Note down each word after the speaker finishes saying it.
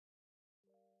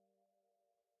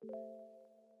Hello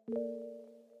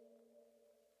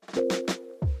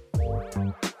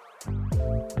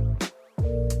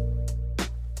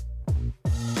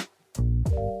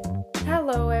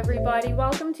everybody,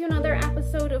 welcome to another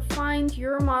episode of Find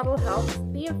Your Model Health,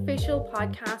 the official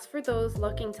podcast for those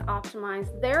looking to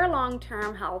optimize their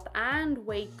long-term health and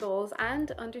weight goals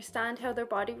and understand how their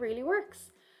body really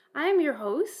works. I'm your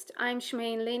host, I'm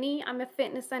Shmaine Linney. I'm a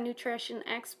fitness and nutrition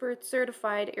expert,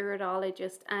 certified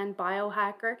iridologist and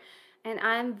biohacker, and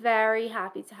I'm very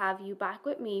happy to have you back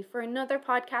with me for another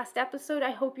podcast episode.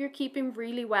 I hope you're keeping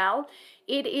really well.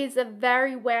 It is a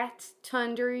very wet,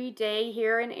 thundery day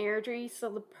here in Airdrie, so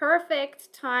the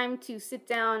perfect time to sit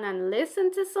down and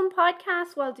listen to some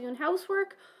podcasts while doing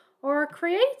housework or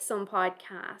create some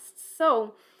podcasts.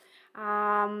 So,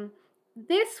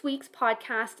 this week's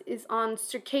podcast is on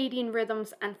circadian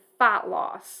rhythms and fat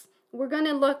loss. We're going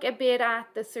to look a bit at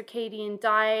the circadian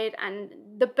diet and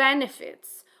the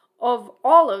benefits of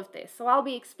all of this. So I'll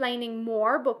be explaining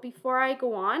more, but before I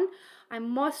go on, I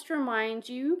must remind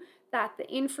you that the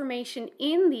information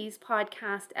in these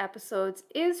podcast episodes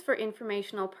is for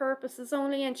informational purposes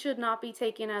only and should not be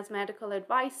taken as medical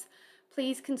advice.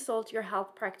 Please consult your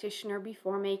health practitioner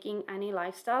before making any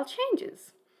lifestyle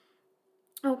changes.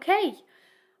 Okay,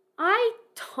 I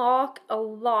talk a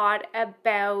lot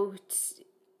about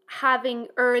having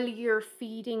earlier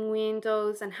feeding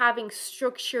windows and having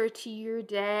structure to your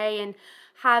day and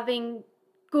having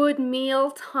good meal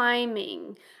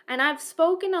timing. And I've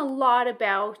spoken a lot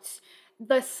about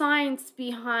the science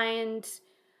behind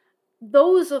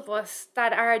those of us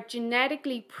that are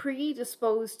genetically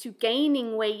predisposed to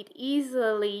gaining weight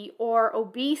easily or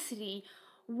obesity.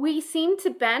 We seem to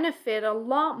benefit a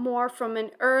lot more from an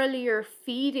earlier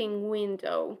feeding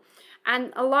window.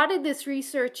 And a lot of this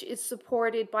research is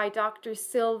supported by Dr.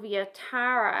 Sylvia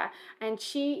Tara, and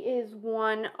she is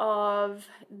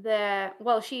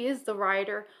she is the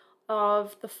writer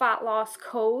of the Fat Loss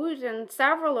Code and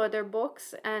several other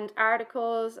books and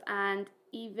articles and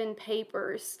even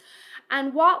papers.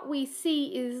 And what we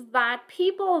see is that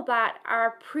people that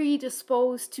are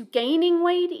predisposed to gaining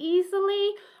weight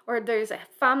easily, or there's a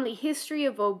family history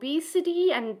of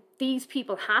obesity, and these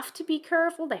people have to be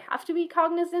careful, they have to be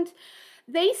cognizant,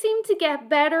 they seem to get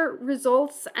better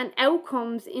results and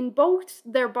outcomes in both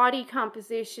their body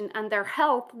composition and their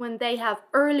health when they have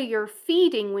earlier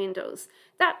feeding windows.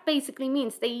 That basically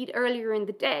means they eat earlier in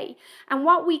the day. And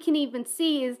what we can even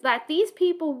see is that these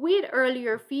people with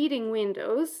earlier feeding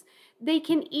windows, they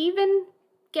can even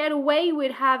get away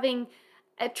with having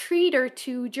a treat or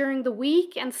two during the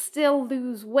week and still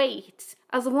lose weight,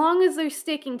 as long as they're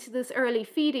sticking to this early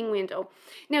feeding window.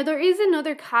 Now, there is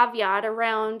another caveat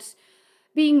around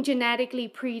being genetically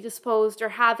predisposed or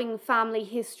having a family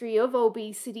history of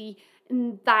obesity,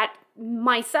 that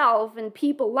myself and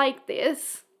people like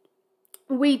this,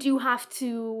 we do have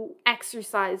to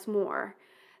exercise more.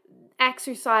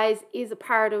 Exercise is a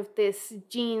part of this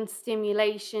gene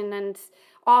stimulation and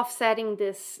offsetting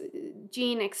this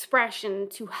gene expression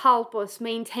to help us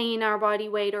maintain our body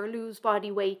weight or lose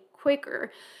body weight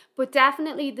quicker. But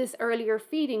definitely this earlier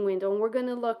feeding window, and we're going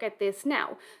to look at this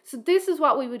now. So this is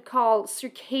what we would call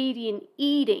circadian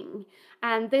eating,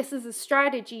 and this is a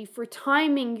strategy for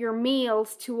timing your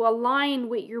meals to align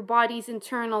with your body's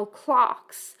internal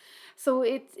clocks. So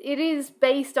it is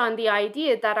based on the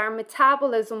idea that our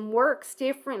metabolism works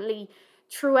differently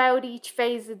throughout each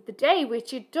phase of the day,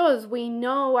 which it does. We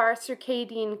know our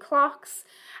circadian clocks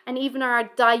and even our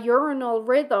diurnal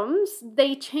rhythms,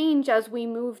 they change as we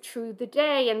move through the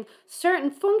day, and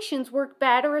certain functions work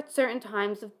better at certain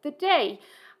times of the day.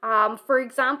 For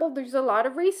example, there's a lot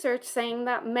of research saying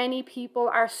that many people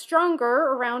are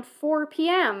stronger around 4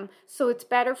 p.m., so it's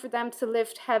better for them to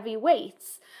lift heavy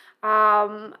weights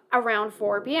around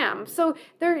 4 p.m. So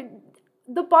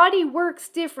the body works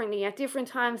differently at different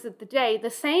times of the day. The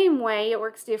same way it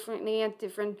works differently at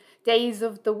different days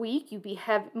of the week.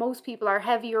 Most people are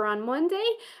heavier on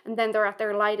Monday, and then they're at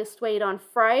their lightest weight on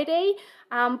Friday.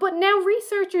 But now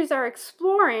researchers are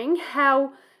exploring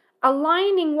how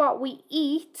aligning what we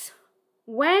eat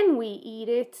when we eat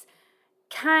it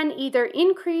can either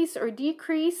increase or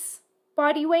decrease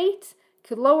body weight,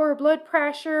 could lower blood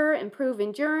pressure, improve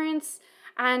endurance,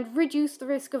 and reduce the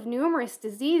risk of numerous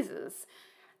diseases.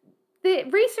 The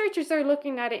researchers are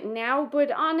looking at it now,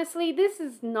 but honestly, this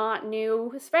is not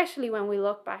new, especially when we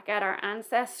look back at our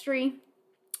ancestry.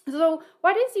 So,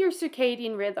 what is your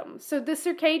circadian rhythm? So, the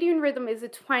circadian rhythm is a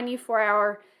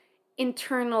 24-hour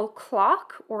internal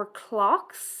clock or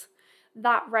clocks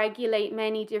that regulate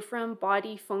many different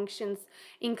body functions,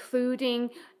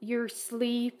 including your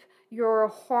sleep,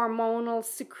 your hormonal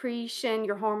secretion,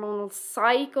 your hormonal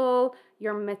cycle,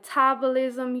 your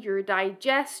metabolism, your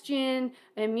digestion,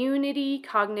 immunity,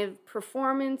 cognitive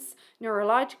performance,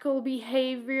 neurological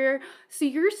behavior. So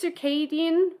your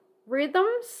circadian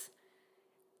rhythms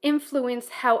influence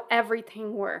how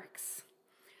everything works.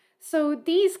 So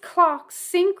these clocks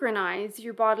synchronize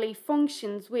your bodily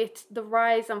functions with the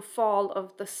rise and fall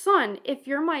of the sun. If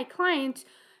you're my client,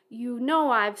 you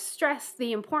know I've stressed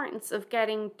the importance of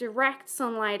getting direct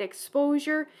sunlight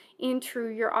exposure in through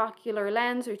your ocular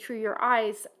lens or through your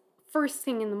eyes first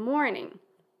thing in the morning.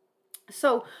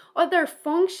 So other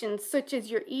functions such as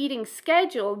your eating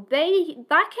schedule,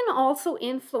 that can also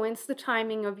influence the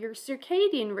timing of your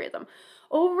circadian rhythm.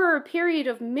 Over a period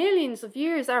of millions of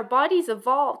years, our bodies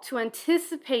evolved to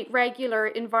anticipate regular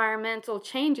environmental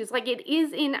changes, like it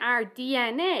is in our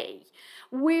DNA.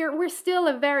 We're still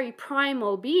a very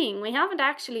primal being. We haven't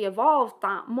actually evolved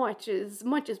that much as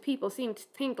people seem to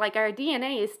think. Like our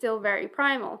DNA is still very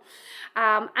primal.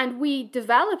 And we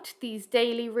developed these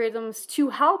daily rhythms to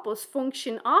help us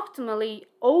function optimally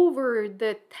over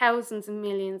the thousands and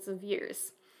millions of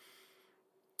years.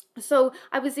 So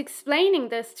I was explaining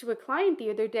this to a client the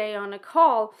other day on a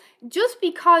call. Just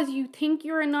because you think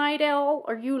you're a night owl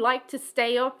or you like to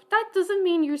stay up, that doesn't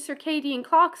mean your circadian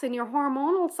clocks and your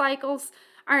hormonal cycles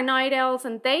are night owls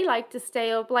and they like to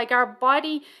stay up. Like our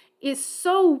body is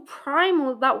so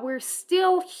primal that we're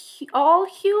still all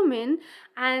human,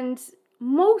 and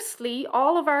mostly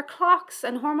all of our clocks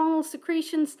and hormonal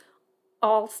secretions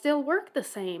all still work the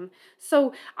same.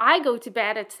 So I go to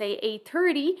bed at say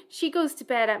 8:30, she goes to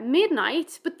bed at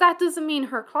midnight, but that doesn't mean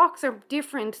her clocks are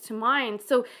different to mine.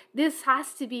 So this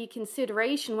has to be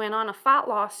consideration when on a fat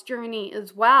loss journey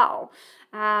as well.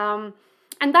 And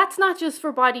that's not just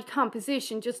for body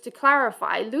composition, just to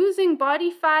clarify. Losing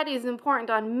body fat is important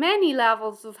on many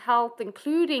levels of health,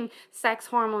 including sex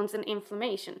hormones and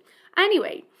inflammation.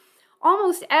 Anyway,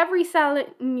 almost every cell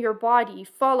in your body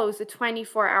follows a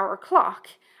 24-hour clock,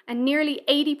 and nearly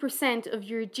 80% of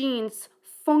your genes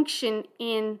function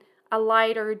in a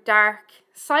light or dark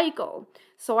cycle.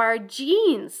 So our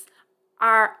genes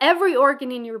are every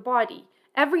organ in your body,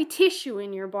 every tissue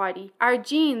in your body. Our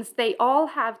genes, they all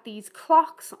have these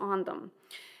clocks on them.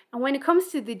 And when it comes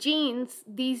to the genes,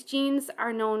 these genes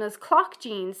are known as clock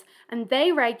genes, and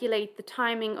they regulate the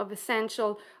timing of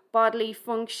essential bodily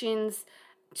functions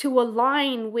to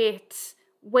align with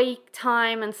wake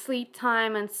time and sleep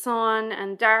time and sun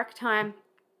and dark time.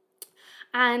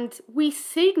 And we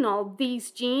signal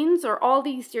these genes or all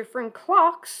these different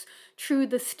clocks through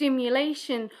the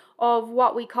stimulation of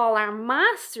what we call our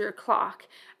master clock.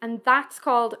 And that's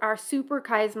called our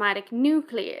suprachiasmatic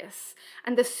nucleus.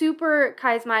 And the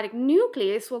suprachiasmatic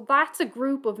nucleus, well, that's a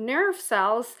group of nerve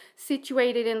cells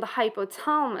situated in the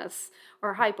hypothalamus,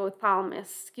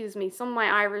 excuse me. Some of my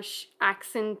Irish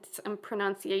accent and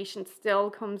pronunciation still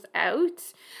comes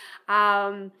out.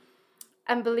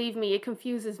 And believe me, it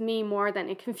confuses me more than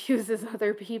it confuses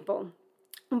other people.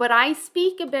 But I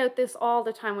speak about this all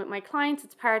the time with my clients.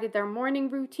 It's part of their morning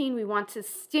routine. We want to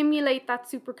stimulate that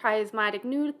suprachiasmatic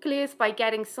nucleus by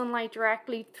getting sunlight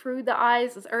directly through the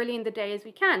eyes as early in the day as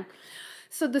we can.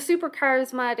 So the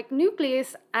suprachiasmatic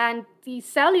nucleus and the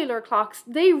cellular clocks,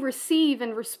 they receive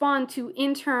and respond to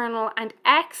internal and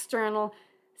external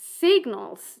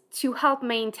signals to help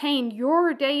maintain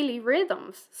your daily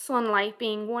rhythms, sunlight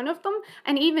being one of them,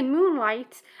 and even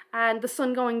moonlight and the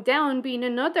sun going down being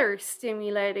another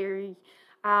stimulatory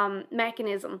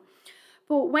mechanism.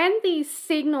 But when these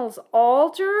signals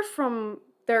alter from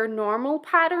their normal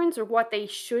patterns or what they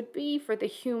should be for the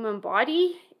human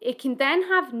body, it can then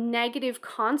have negative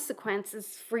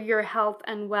consequences for your health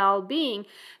and well-being.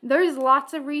 There's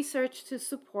lots of research to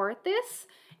support this.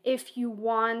 If you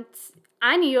want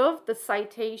any of the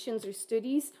citations or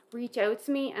studies, reach out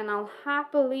to me and I'll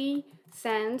happily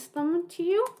send them to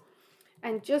you.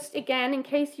 And just again, in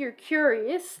case you're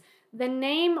curious, the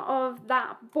name of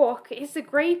that book is a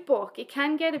great book. It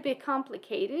can get a bit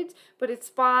complicated, but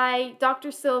it's by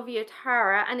Dr. Sylvia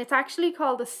Tara, and it's actually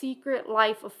called The Secret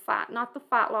Life of Fat, not The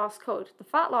Fat Loss Code. The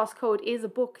Fat Loss Code is a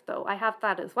book, though. I have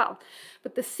that as well.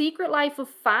 But The Secret Life of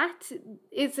Fat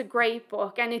is a great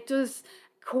book, and it does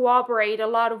corroborate a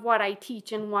lot of what I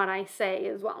teach and what I say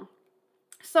as well.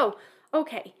 So,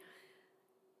 okay.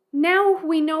 Now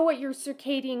we know what your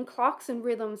circadian clocks and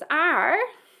rhythms are,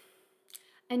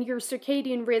 and your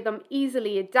circadian rhythm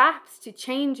easily adapts to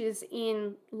changes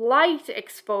in light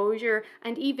exposure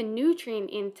and even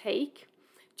nutrient intake.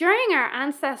 During our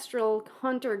ancestral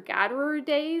hunter-gatherer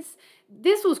days,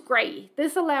 this was great.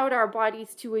 This allowed our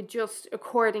bodies to adjust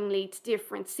accordingly to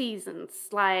different seasons.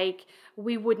 Like,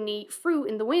 we wouldn't eat fruit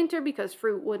in the winter because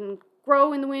fruit wouldn't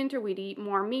grow in the winter. We'd eat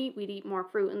more meat, we'd eat more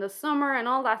fruit in the summer, and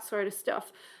all that sort of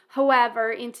stuff.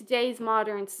 However, in today's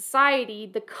modern society,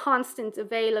 the constant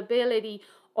availability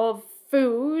of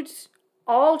food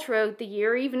all throughout the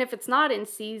year, even if it's not in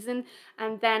season,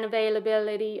 and then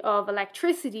availability of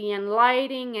electricity and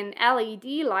lighting and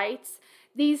LED lights,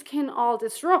 these can all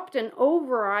disrupt and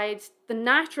override the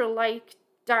natural light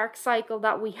dark cycle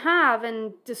that we have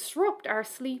and disrupt our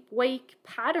sleep wake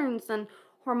patterns and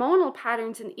hormonal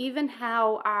patterns and even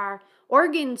how our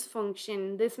organs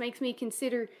function. This makes me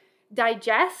consider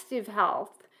digestive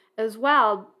health as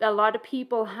well. A lot of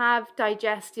people have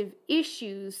digestive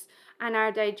issues, and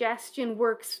our digestion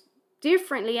works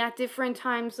differently at different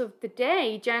times of the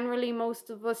day. Generally, most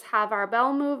of us have our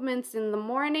bowel movements in the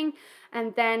morning,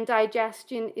 and then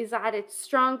digestion is at its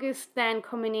strongest then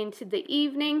coming into the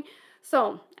evening.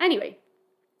 So anyway,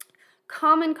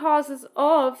 common causes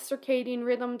of circadian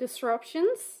rhythm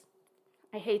disruptions.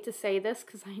 I hate to say this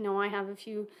because I know I have a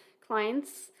few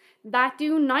clients that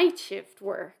do night shift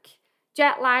work.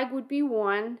 Jet lag would be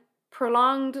one,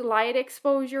 prolonged light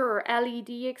exposure or LED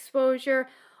exposure,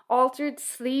 altered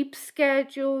sleep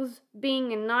schedules,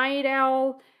 being a night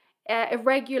owl,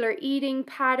 irregular eating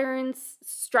patterns,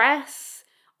 stress.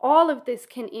 All of this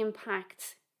can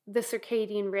impact the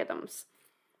circadian rhythms.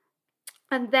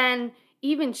 And then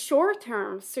even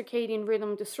short-term circadian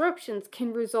rhythm disruptions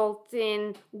can result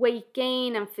in weight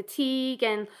gain and fatigue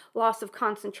and loss of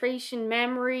concentration,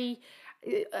 memory,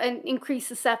 and increased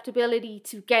susceptibility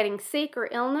to getting sick or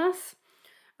illness.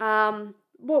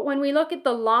 But when we look at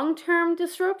the long-term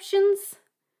disruptions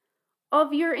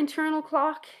of your internal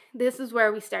clock, this is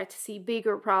where we start to see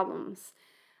bigger problems.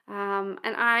 And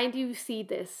I do see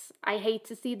this. I hate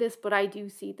to see this, but I do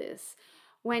see this.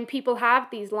 When people have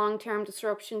these long-term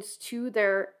disruptions to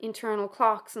their internal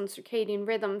clocks and circadian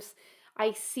rhythms,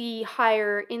 I see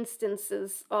higher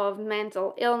instances of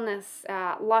mental illness,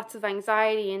 lots of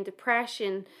anxiety and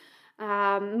depression,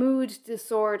 mood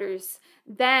disorders,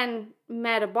 then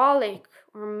metabolic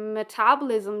or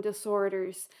metabolism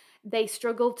disorders. They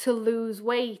struggle to lose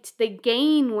weight, they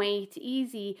gain weight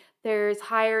easy. There's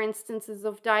higher instances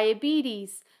of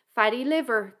diabetes, fatty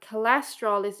liver,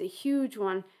 cholesterol is a huge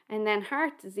one, and then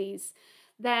heart disease.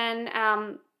 Then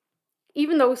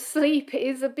even though sleep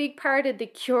is a big part of the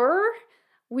cure,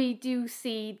 we do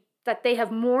see that they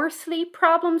have more sleep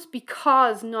problems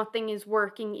because nothing is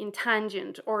working in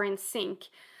tangent or in sync.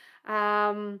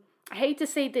 I hate to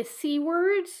say the C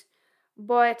word,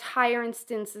 but higher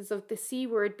instances of the C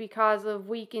word because of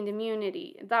weakened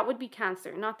immunity. That would be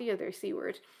cancer, not the other C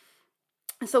word.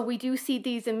 So we do see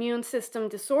these immune system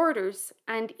disorders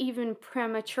and even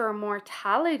premature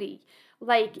mortality.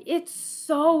 Like, it's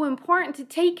so important to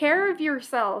take care of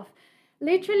yourself.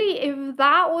 Literally, if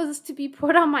that was to be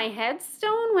put on my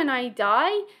headstone when I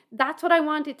die, that's what I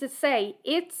wanted to say.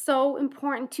 It's so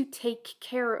important to take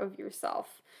care of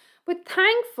yourself. But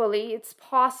thankfully, it's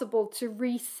possible to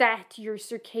reset your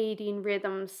circadian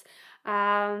rhythms.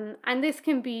 And this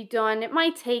can be done. It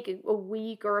might take a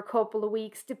week or a couple of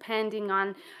weeks, depending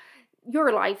on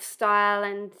your lifestyle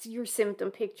and your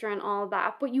symptom picture and all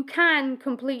that. But you can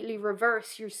completely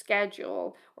reverse your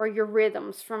schedule or your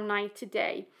rhythms from night to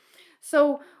day.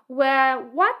 So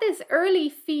what is early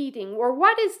feeding, or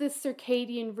what is this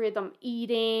circadian rhythm,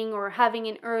 eating or having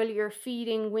an earlier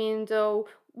feeding window?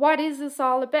 What is this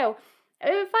all about?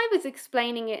 If I was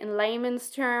explaining it in layman's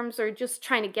terms or just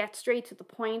trying to get straight to the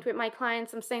point with my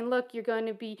clients, I'm saying, look,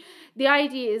 the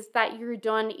idea is that you're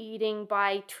done eating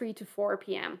by 3 to 4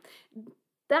 p.m.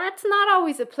 That's not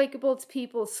always applicable to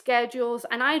people's schedules,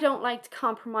 and I don't like to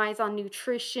compromise on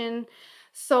nutrition.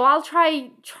 So I'll try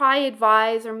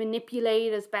advise or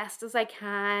manipulate as best as I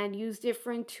can, use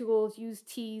different tools, use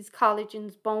teas,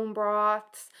 collagens, bone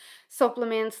broths,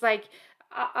 supplements. Like,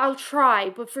 I'll try,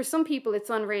 but for some people it's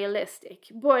unrealistic.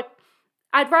 But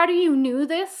I'd rather you knew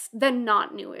this than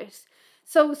not knew it.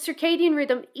 So circadian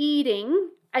rhythm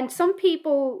eating, and some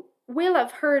people will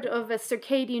have heard of a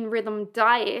circadian rhythm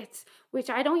diet, which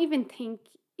I don't even think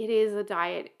it is a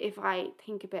diet if I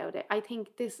think about it. I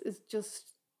think this is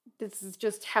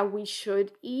just how we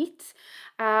should eat,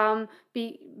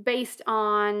 be based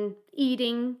on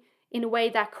eating in a way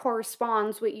that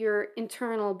corresponds with your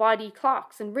internal body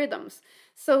clocks and rhythms.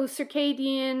 So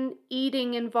circadian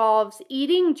eating involves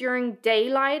eating during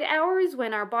daylight hours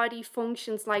when our body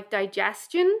functions like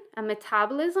digestion and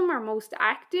metabolism are most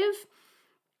active.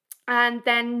 and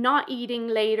then not eating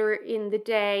later in the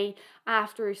day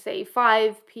after, say,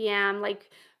 5 p.m., like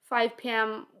 5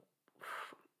 p.m.,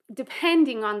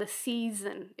 depending on the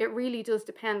season. It really does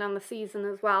depend on the season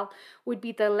as well, would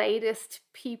be the latest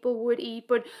people would eat.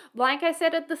 But like I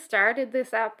said at the start of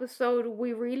this episode,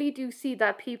 we really do see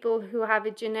that people who have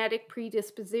a genetic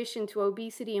predisposition to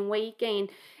obesity and weight gain,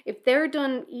 if they're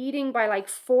done eating by like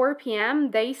 4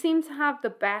 p.m., they seem to have the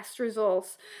best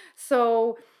results.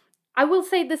 So I will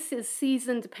say this is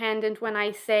season dependent when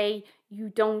I say you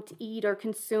don't eat or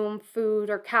consume food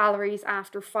or calories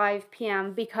after 5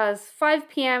 p.m., because 5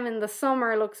 p.m. in the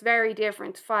summer looks very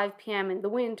different to 5 p.m. in the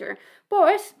winter.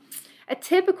 But a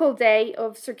typical day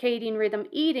of circadian rhythm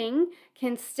eating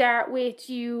can start with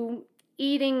you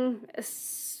eating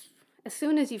as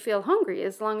soon as you feel hungry,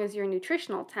 as long as your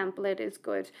nutritional template is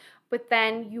good. But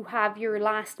then you have your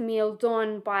last meal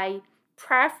done by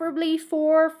preferably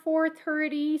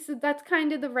 4:30. So that's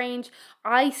kind of the range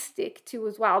I stick to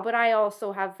as well, but I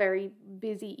also have very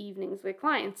busy evenings with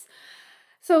clients.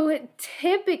 So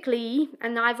typically,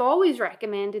 and I've always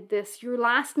recommended this, your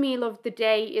last meal of the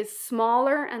day is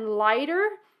smaller and lighter.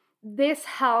 This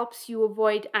helps you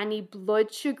avoid any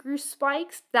blood sugar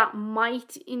spikes that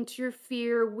might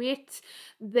interfere with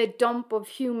the dump of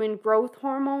human growth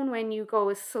hormone when you go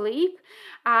to sleep.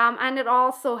 And it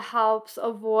also helps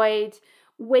avoid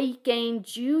weight gain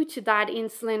due to that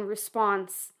insulin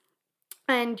response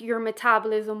and your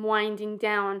metabolism winding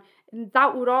down. And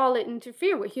that would all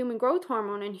interfere with human growth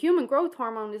hormone, and human growth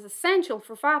hormone is essential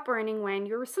for fat burning when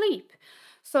you're asleep.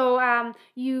 So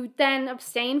you then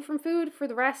abstain from food for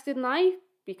the rest of the night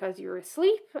because you're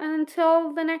asleep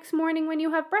until the next morning when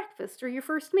you have breakfast or your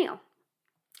first meal.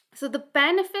 So the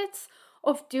benefits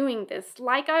of doing this,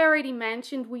 like I already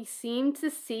mentioned, we seem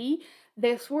to see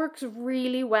this works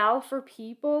really well for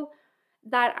people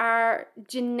that are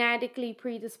genetically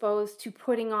predisposed to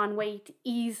putting on weight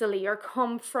easily or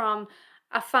come from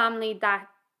a family that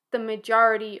the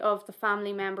majority of the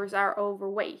family members are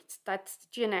overweight. That's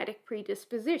genetic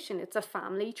predisposition. It's a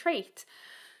family trait.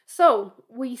 So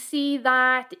we see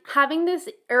that having this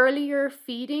earlier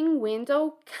feeding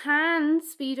window can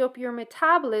speed up your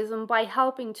metabolism by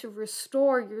helping to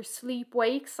restore your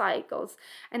sleep-wake cycles.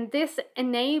 And this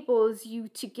enables you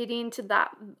to get into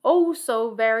that oh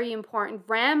so very important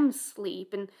REM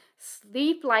sleep. And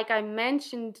sleep, like I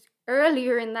mentioned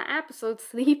earlier in the episode,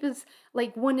 sleep is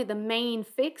like one of the main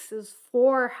fixes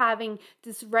for having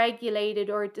dysregulated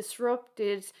or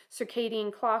disrupted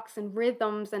circadian clocks and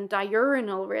rhythms and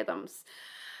diurnal rhythms.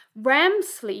 REM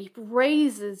sleep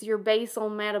raises your basal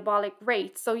metabolic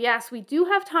rate. So yes, we do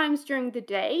have times during the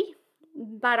day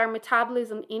that our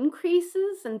metabolism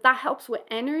increases, and that helps with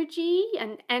energy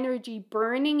and energy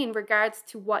burning in regards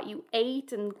to what you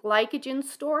ate and glycogen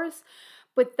stores.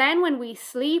 But then when we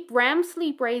sleep, REM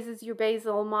sleep raises your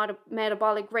basal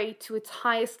metabolic rate to its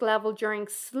highest level during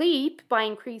sleep by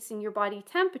increasing your body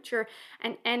temperature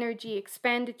and energy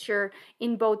expenditure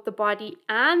in both the body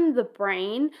and the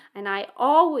brain. And I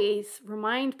always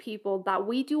remind people that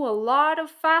we do a lot of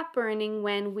fat burning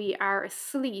when we are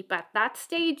asleep. At that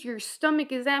stage, your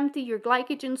stomach is empty, your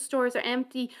glycogen stores are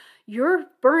empty. You're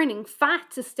burning fat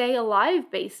to stay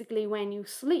alive basically when you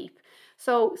sleep.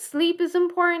 So sleep is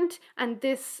important, and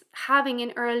this having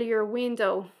an earlier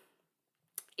window,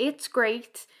 it's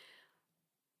great,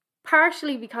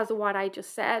 partially because of what I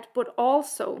just said, but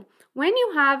also when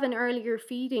you have an earlier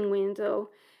feeding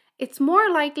window, it's more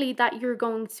likely that you're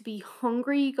going to be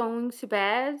hungry going to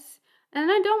bed. And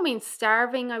I don't mean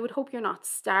starving. I would hope you're not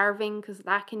starving because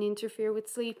that can interfere with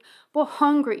sleep, but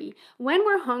hungry. When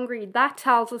we're hungry, that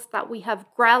tells us that we have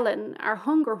ghrelin, our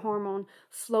hunger hormone,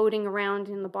 floating around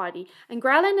in the body. And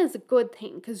ghrelin is a good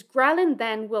thing because ghrelin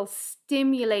then will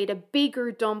stimulate a bigger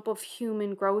dump of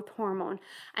human growth hormone.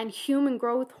 And human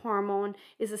growth hormone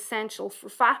is essential for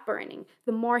fat burning.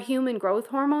 The more human growth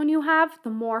hormone you have, the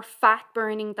more fat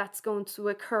burning that's going to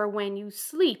occur when you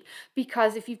sleep.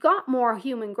 Because if you've got more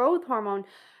human growth hormone,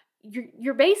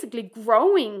 you're basically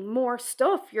growing more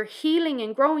stuff. You're healing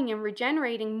and growing and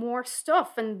regenerating more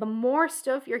stuff. And the more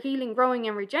stuff you're healing, growing,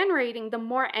 and regenerating, the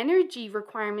more energy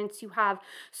requirements you have.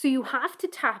 So you have to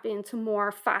tap into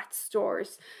more fat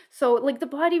stores. So like the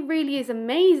body really is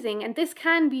amazing. And this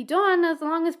can be done as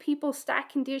long as people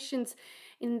stack conditions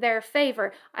in their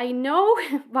favor. I know,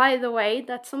 by the way,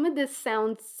 that some of this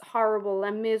sounds horrible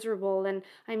and miserable, and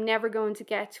I'm never going to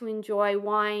get to enjoy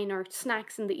wine or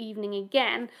snacks in the evening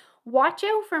again. Watch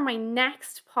out for my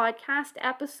next podcast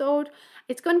episode.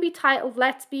 It's going to be titled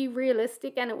Let's Be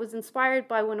Realistic, and it was inspired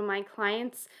by one of my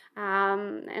clients,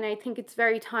 and I think it's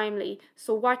very timely.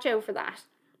 So watch out for that.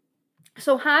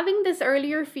 So having this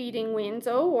earlier feeding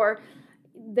window, or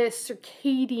the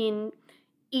circadian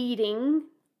eating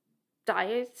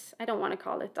diet, I don't want to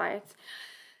call it diet,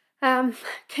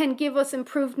 can give us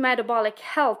improved metabolic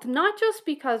health, not just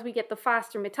because we get the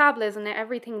faster metabolism and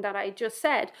everything that I just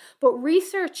said, but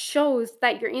research shows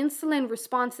that your insulin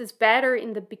response is better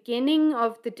in the beginning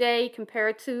of the day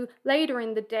compared to later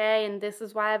in the day. And this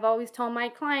is why I've always told my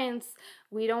clients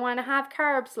we don't want to have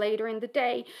carbs later in the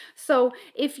day. So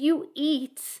if you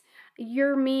eat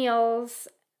your meals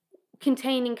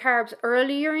containing carbs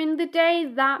earlier in the day,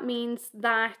 that means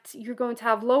that you're going to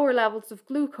have lower levels of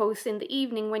glucose in the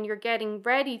evening when you're getting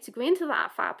ready to go into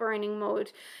that fat burning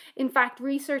mode. In fact,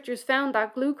 researchers found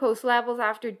that glucose levels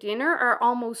after dinner are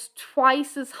almost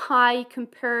twice as high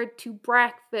compared to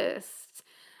breakfast.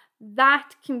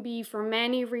 That can be for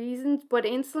many reasons, but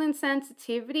insulin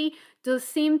sensitivity does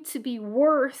seem to be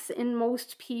worse in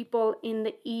most people in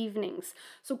the evenings.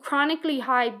 So chronically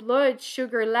high blood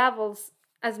sugar levels,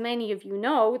 as many of you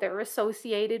know, they're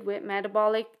associated with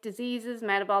metabolic diseases,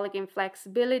 metabolic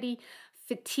inflexibility,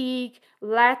 fatigue,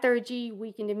 lethargy,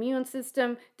 weakened immune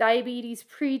system, diabetes,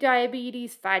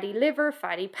 prediabetes, fatty liver,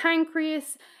 fatty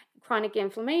pancreas, chronic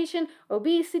inflammation,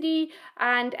 obesity,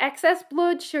 and excess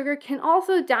blood sugar can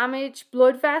also damage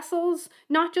blood vessels,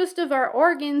 not just of our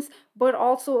organs, but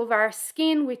also of our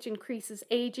skin, which increases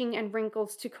aging and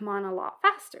wrinkles to come on a lot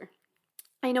faster.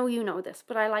 I know you know this,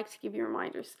 but I like to give you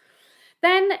reminders.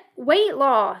 Then weight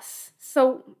loss.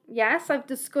 So yes, I've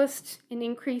discussed an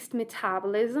increased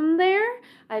metabolism there.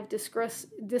 I've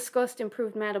discussed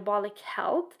improved metabolic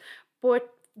health, but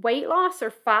weight loss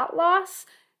or fat loss,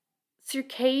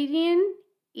 circadian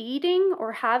eating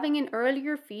or having an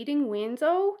earlier feeding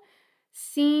window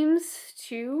seems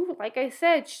to, like I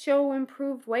said, show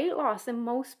improved weight loss in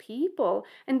most people.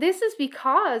 And this is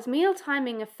because meal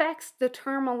timing affects the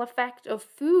thermal effect of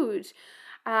food,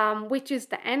 which is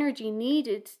the energy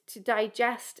needed to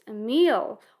digest a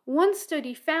meal. One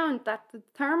study found that the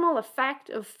thermal effect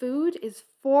of food is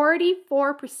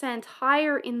 44%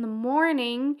 higher in the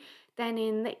morning than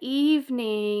in the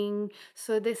evening.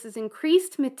 So this is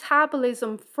increased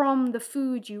metabolism from the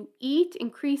food you eat,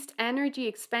 increased energy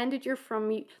expenditure from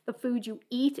the food you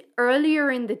eat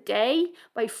earlier in the day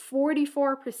by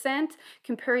 44%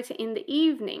 compared to in the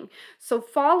evening. So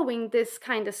following this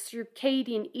kind of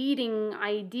circadian eating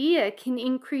idea can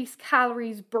increase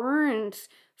calories burned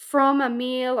from a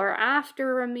meal or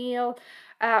after a meal,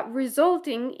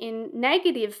 resulting in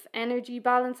negative energy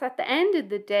balance at the end of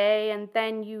the day. And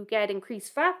then you get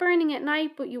increased fat burning at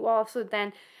night, but you also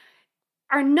then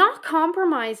are not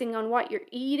compromising on what you're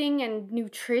eating and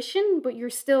nutrition, but you're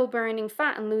still burning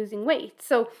fat and losing weight.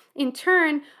 So in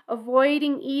turn,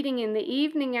 avoiding eating in the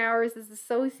evening hours is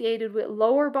associated with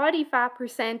lower body fat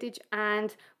percentage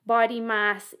and body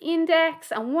mass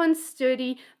index. And one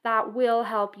study that will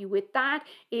help you with that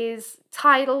is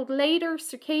titled Later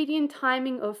Circadian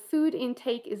Timing of Food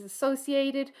Intake is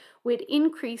Associated with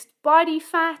Increased Body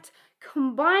Fat.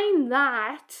 Combine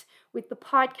that with the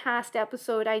podcast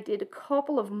episode I did a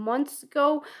couple of months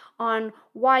ago on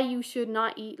why you should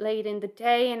not eat late in the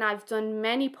day, and I've done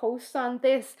many posts on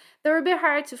this. They're a bit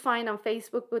hard to find on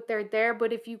Facebook, but they're there.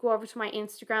 But if you go over to my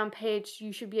Instagram page,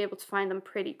 you should be able to find them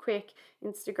pretty quick.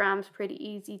 Instagram's pretty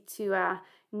easy to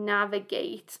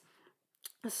navigate.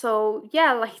 So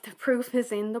yeah, like the proof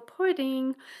is in the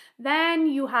pudding. Then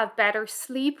you have better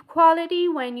sleep quality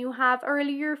when you have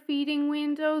earlier feeding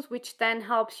windows, which then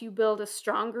helps you build a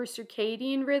stronger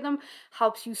circadian rhythm,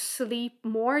 helps you sleep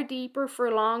more deeper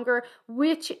for longer,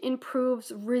 which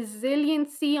improves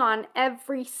resiliency on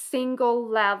every single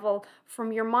level,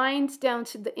 from your mind down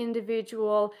to the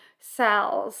individual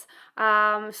cells.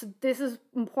 So this is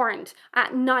important.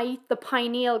 At night, the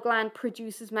pineal gland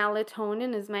produces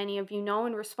melatonin, as many of you know,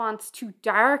 in response to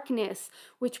darkness,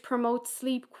 which promotes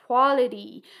sleep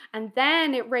quality. And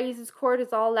then it raises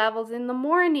cortisol levels in the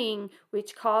morning,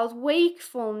 which cause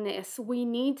wakefulness. We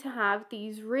need to have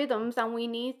these rhythms, and we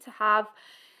need to have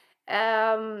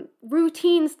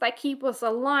routines that keep us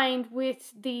aligned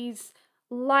with these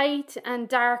light and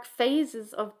dark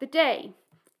phases of the day.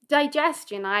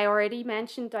 Digestion, I already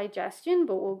mentioned digestion,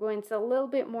 but we'll go into a little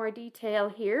bit more detail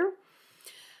here.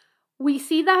 We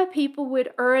see that people with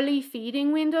early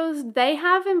feeding windows, they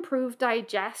have improved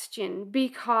digestion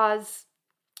because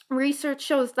research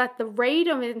shows that the rate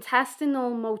of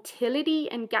intestinal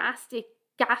motility and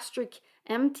gastric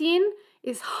emptying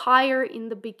is higher in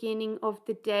the beginning of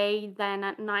the day than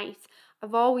at night.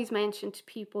 I've always mentioned to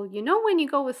people, you know, when you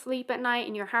go to sleep at night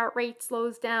and your heart rate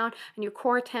slows down and your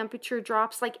core temperature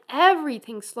drops, like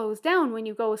everything slows down when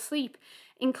you go to sleep.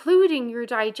 including your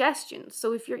digestion.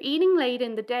 So if you're eating late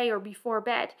in the day or before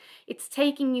bed, it's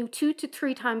taking you 2 to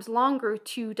 3 times longer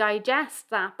to digest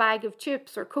that bag of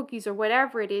chips or cookies or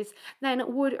whatever it is than it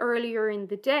would earlier in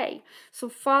the day. So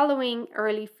following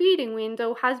early feeding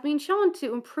window has been shown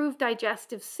to improve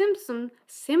digestive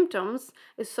symptoms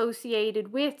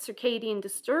associated with circadian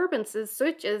disturbances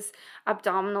such as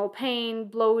abdominal pain,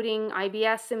 bloating,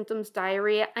 IBS symptoms,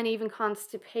 diarrhea, and even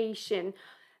constipation.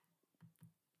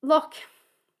 Look,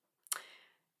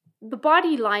 the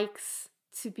body likes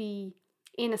to be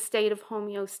in a state of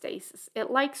homeostasis.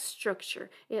 It likes structure.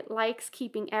 It likes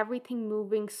keeping everything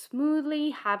moving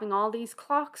smoothly, having all these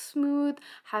clocks smooth,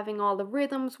 having all the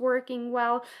rhythms working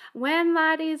well. When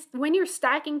you're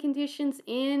stacking conditions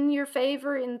in your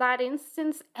favor in that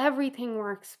instance, everything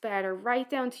works better, right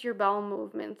down to your bowel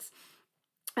movements.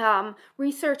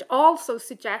 Research also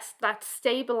suggests that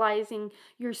stabilizing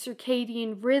your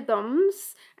circadian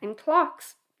rhythms and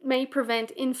clocks may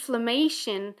prevent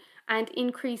inflammation and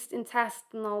increased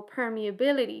intestinal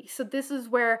permeability. So this is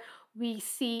where we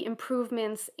see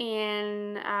improvements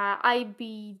in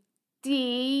IBD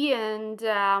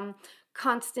and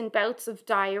constant bouts of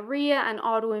diarrhea and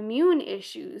autoimmune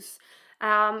issues.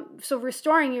 So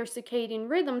restoring your circadian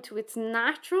rhythm to its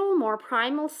natural, more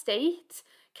primal state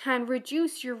can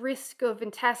reduce your risk of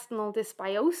intestinal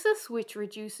dysbiosis, which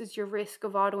reduces your risk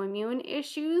of autoimmune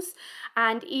issues,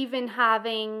 and even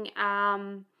having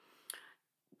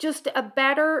just a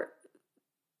better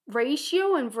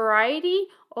ratio and variety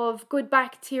of good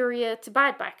bacteria to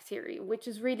bad bacteria, which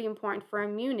is really important for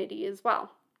immunity as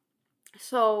well.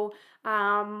 So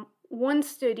one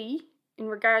study in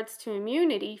regards to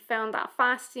immunity found that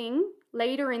fasting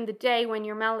later in the day when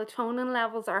your melatonin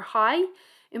levels are high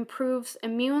improves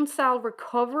immune cell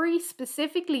recovery,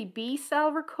 specifically B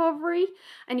cell recovery.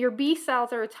 And your B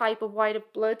cells are a type of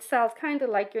white blood cells, kind of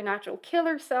like your natural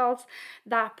killer cells,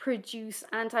 that produce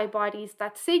antibodies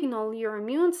that signal your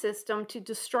immune system to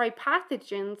destroy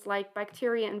pathogens like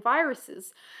bacteria and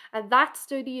viruses. That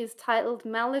study is titled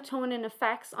Melatonin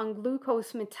Effects on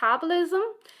Glucose Metabolism: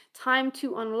 Time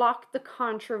to Unlock the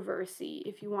Controversy,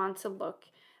 if you want to look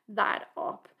that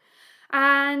up.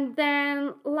 And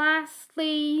then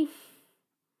lastly,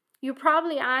 you're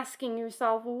probably asking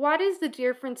yourself, what is the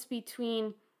difference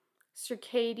between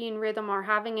circadian rhythm or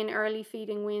having an early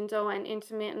feeding window and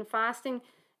intermittent fasting?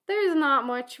 There's not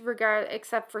much regard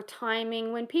except for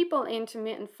timing. When people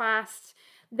intermittent fast,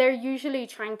 they're usually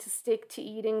trying to stick to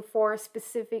eating for a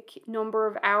specific number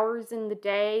of hours in the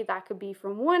day. That could be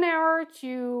from 1 hour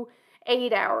to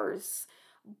 8 hours.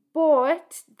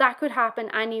 But that could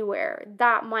happen anywhere.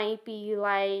 That might be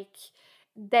like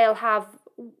they'll have,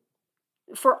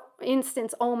 for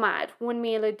instance, OMAD, 1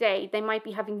 meal a day. They might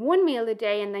be having 1 meal a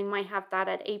day and they might have that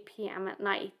at 8 p.m. at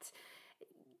night.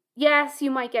 Yes, you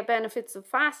might get benefits of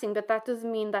fasting, but that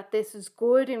doesn't mean that this is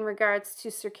good in regards to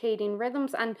circadian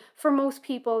rhythms. And for most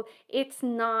people, it's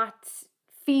not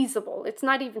feasible. It's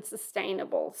not even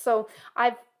sustainable. So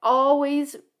I've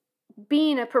always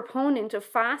been a proponent of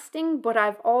fasting, but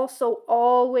I've also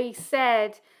always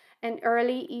said an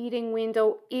early eating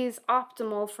window is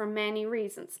optimal for many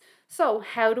reasons. So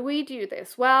how do we do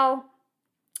this? Well,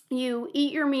 you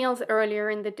eat your meals earlier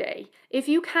in the day. If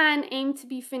you can, aim to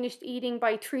be finished eating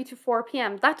by 3 to 4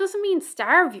 p.m. That doesn't mean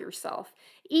starve yourself.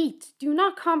 Eat. Do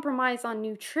not compromise on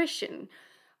nutrition,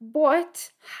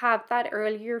 but have that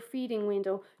earlier feeding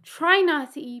window. Try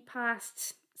not to eat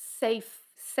past, say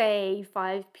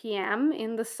 5 p.m.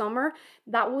 in the summer.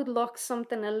 That would look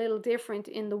something a little different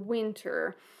in the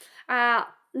winter.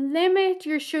 Limit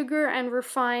your sugar and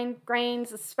refined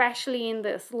grains, especially in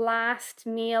this last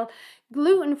meal.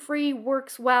 Gluten-free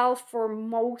works well for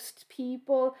most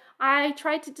people. I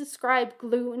try to describe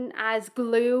gluten as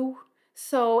glue.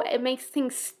 So it makes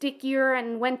things stickier,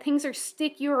 and when things are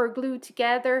stickier or glued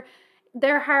together,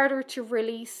 they're harder to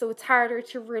release, so it's harder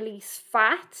to release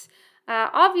fat.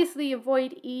 Obviously,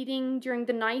 avoid eating during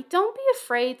the night. Don't be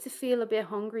afraid to feel a bit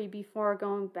hungry before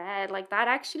going to bed. Like, that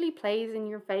actually plays in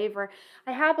your favor.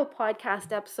 I have a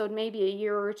podcast episode maybe a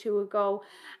year or two ago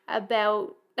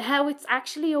about how it's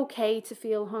actually okay to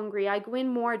feel hungry. I go in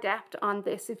more depth on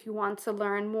this if you want to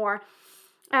learn more.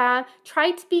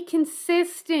 Try to be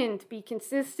consistent. Be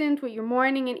consistent with your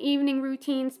morning and evening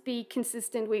routines. Be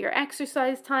consistent with your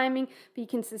exercise timing. Be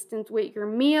consistent with your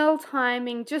meal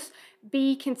timing. Just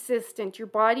be consistent. Your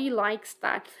body likes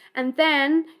that. And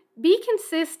then be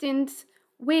consistent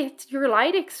with your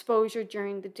light exposure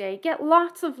during the day. Get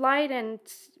lots of light and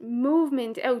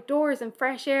movement outdoors and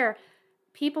fresh air.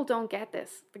 People don't get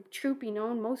this. The truth be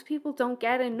known, most people don't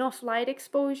get enough light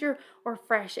exposure or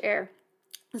fresh air.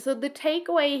 So the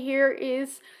takeaway here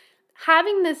is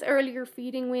having this earlier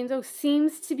feeding window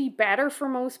seems to be better for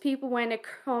most people when it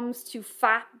comes to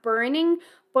fat burning,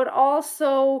 but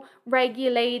also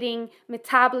regulating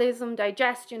metabolism,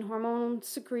 digestion, hormone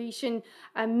secretion,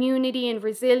 immunity and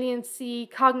resiliency,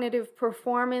 cognitive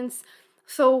performance.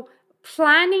 So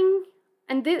planning,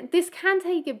 and this can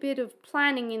take a bit of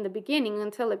planning in the beginning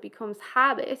until it becomes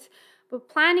habit, but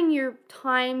planning your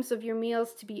times of your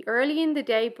meals to be early in the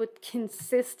day but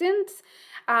consistent,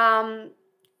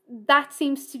 that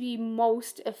seems to be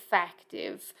most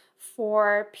effective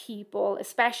for people,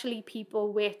 especially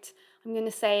people with, I'm going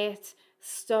to say it,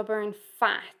 stubborn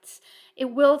fat.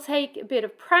 It will take a bit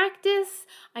of practice.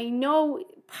 I know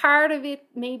part of it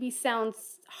maybe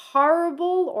sounds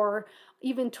horrible or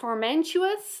even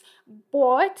tormentuous,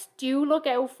 but do look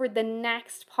out for the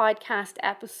next podcast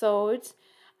episode.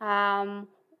 I'm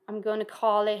going to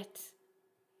call it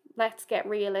Let's Get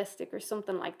Realistic or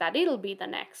something like that. It'll be the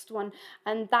next one.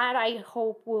 And that, I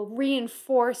hope, will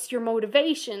reinforce your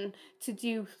motivation to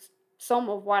do some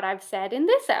of what I've said in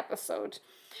this episode.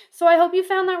 So I hope you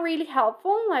found that really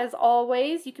helpful. As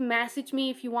always, you can message me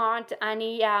if you want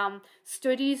any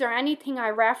studies or anything I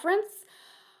reference.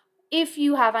 If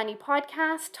you have any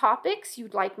podcast topics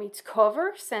you'd like me to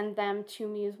cover, send them to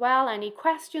me as well. Any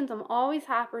questions, I'm always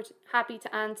happy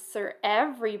to answer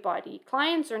everybody.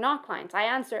 Clients or not clients, I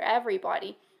answer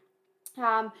everybody.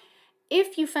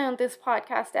 If you found this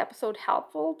podcast episode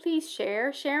helpful, please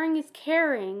share. Sharing is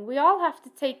caring. We all have to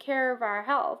take care of our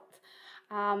health.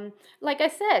 Like I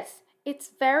said,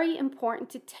 it's very important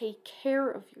to take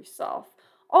care of yourself.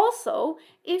 Also,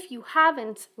 if you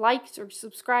haven't liked or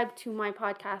subscribed to my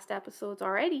podcast episodes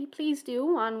already, please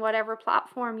do on whatever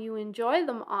platform you enjoy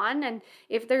them on. And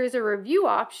if there's a review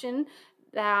option,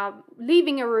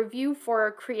 leaving a review for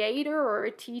a creator or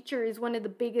a teacher is one of the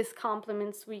biggest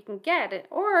compliments we can get.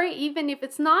 Or even if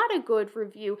it's not a good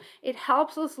review, it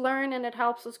helps us learn and it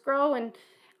helps us grow, and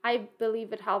I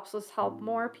believe it helps us help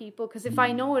more people, because if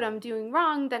I know what I'm doing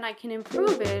wrong, then I can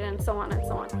improve it, and so on and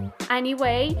so on.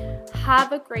 Anyway,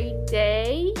 have a great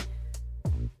day.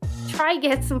 Try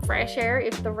get some fresh air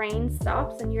if the rain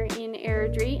stops and you're in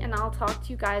Airdrie, and I'll talk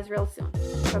to you guys real soon.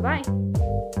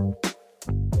 Bye-bye.